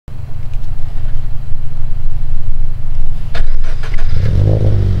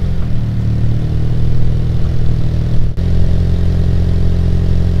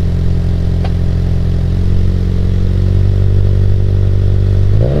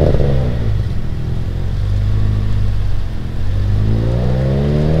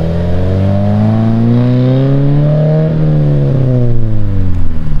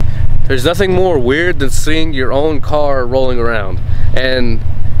There's nothing more weird than seeing your own car rolling around. And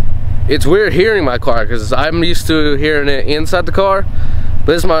it's weird hearing my car because I'm used to hearing it inside the car.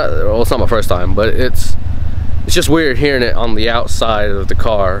 But it's well, it's not my first time, but it's just weird hearing it on the outside of the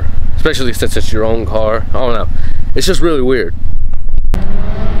car, especially since it's your own car. I don't know. It's just really weird.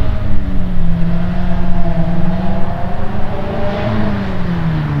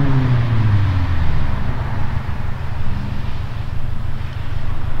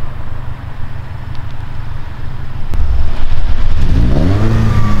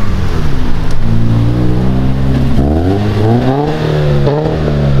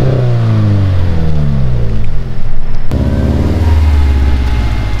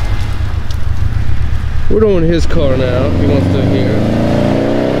 We're doing his car now, if he wants to hear.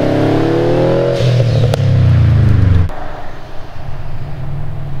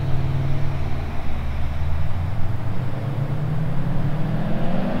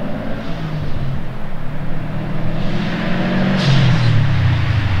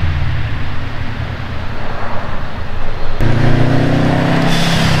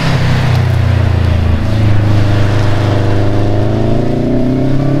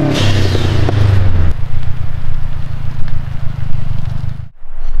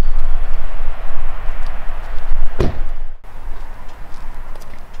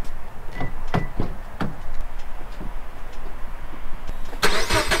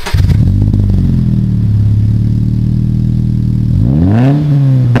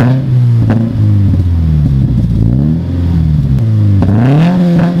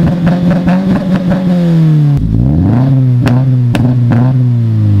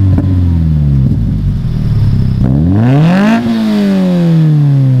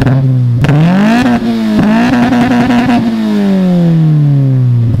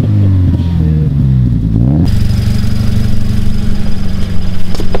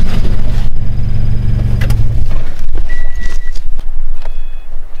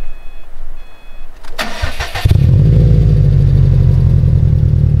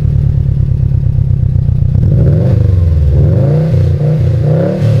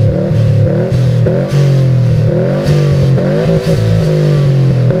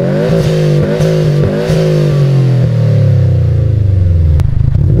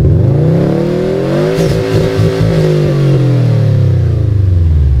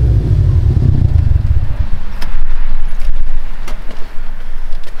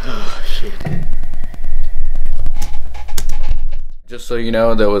 Just so you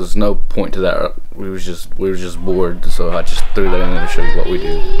know, there was no point to that. We were just bored, so I just threw that in there to show you what we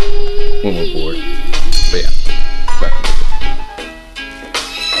do when we're bored. But yeah, back to it.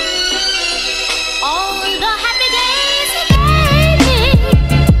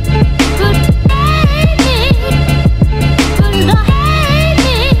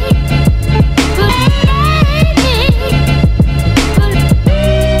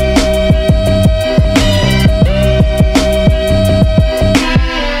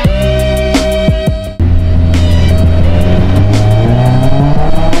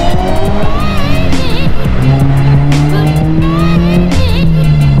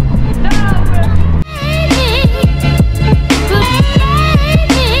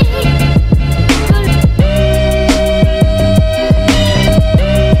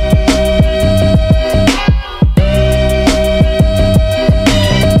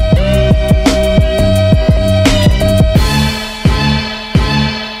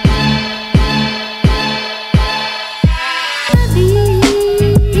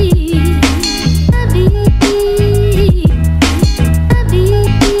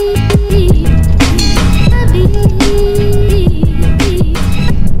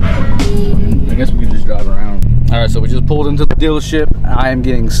 So we just pulled into the dealership. I am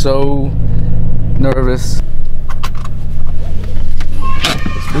getting so nervous.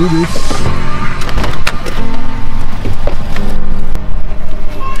 Let's do this.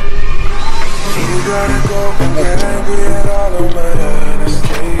 You gotta go and get angry at all of my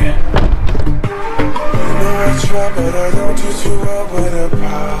honesty. You know I try, but I don't do too well with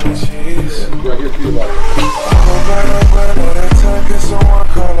apologies. I hope I don't run out of time, can someone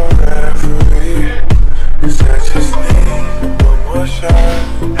call a referee? Cause I just need one more shot,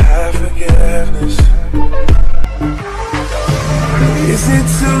 have forgiveness. Is it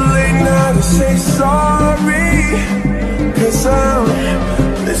too late now to say sorry? Cause I'm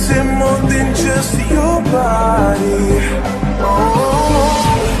missing more than just your body.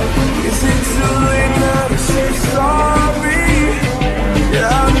 Oh, is it too late now to say sorry?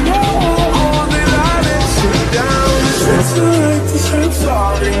 Yeah, I know that I let you down. Is it too late to say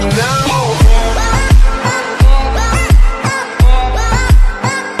sorry now?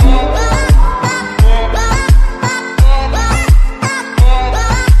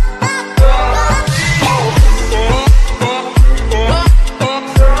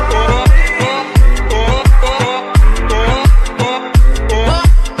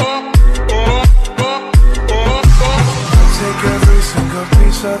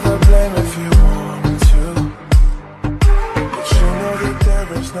 yourself the blame if you wanted to, but you know that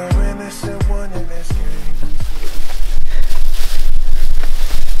there is no innocent one in this game.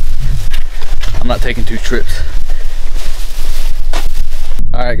 I'm not taking 2 trips.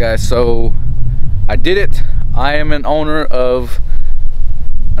 Alright guys, so I did it. I am an owner of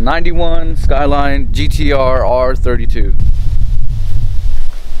a 91 Skyline GTR R32.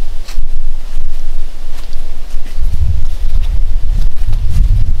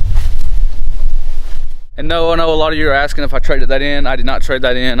 And no, I know a lot of you are asking if I traded that in. I did not trade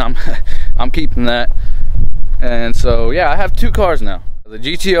that in. I'm keeping that. And so yeah, I have 2 cars now. The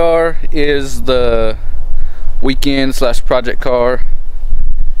GTR is the weekend / project car.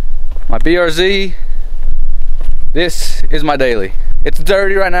 My BRZ, this is my daily. It's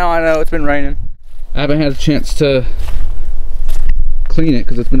dirty right now, I know, it's been raining. I haven't had a chance to clean it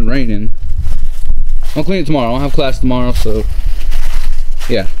because it's been raining. I'll clean it tomorrow. I don't have class tomorrow, so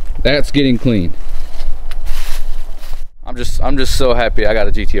yeah, that's getting clean. I'm just so happy I got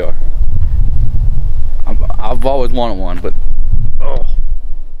a GTR. I've always wanted one, but oh,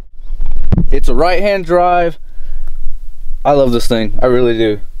 it's a right-hand drive. I love this thing, I really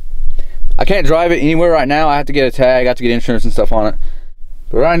do. I can't drive it anywhere right now. I have to get a tag, I have to get insurance and stuff on it.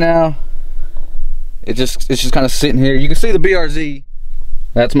 But right now, it's just kind of sitting here. You can see the BRZ.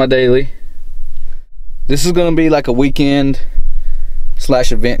 That's my daily. This is gonna be like a weekend /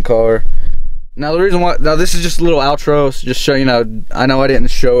 event car. Now the reason why, now this is just a little outro, so just show you know, I know I didn't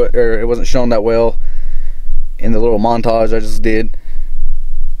show it, or it wasn't shown that well in the little montage I just did.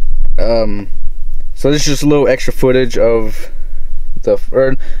 So this is just a little extra footage of the,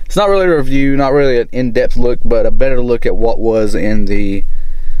 it's not really a review, not really an in-depth look, but a better look at what was in the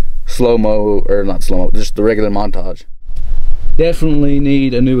slow-mo, or not slow-mo, just the regular montage. Definitely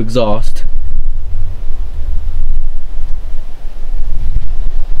need a new exhaust.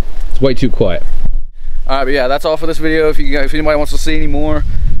 Way too quiet. Alright, but yeah, that's all for this video. If anybody wants to see any more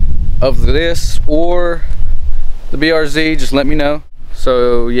of this or the BRZ, just let me know.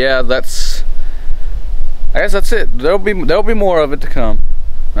 So yeah, I guess that's it. There'll be more of it to come.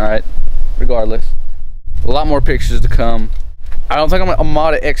 Alright, regardless, a lot more pictures to come. I don't think I'm gonna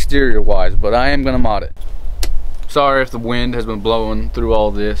mod it exterior wise, but I am gonna mod it. Sorry if the wind has been blowing through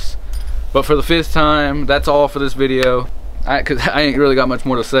all this, but for the 5th time, that's all for this video. Cause I ain't really got much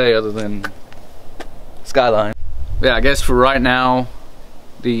more to say other than Skyline. Yeah, I guess for right now,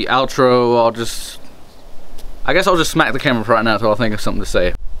 the outro, I guess I'll just smack the camera for right now until I think of something to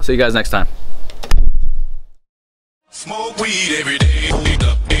say. See you guys next time. Smoke weed every day.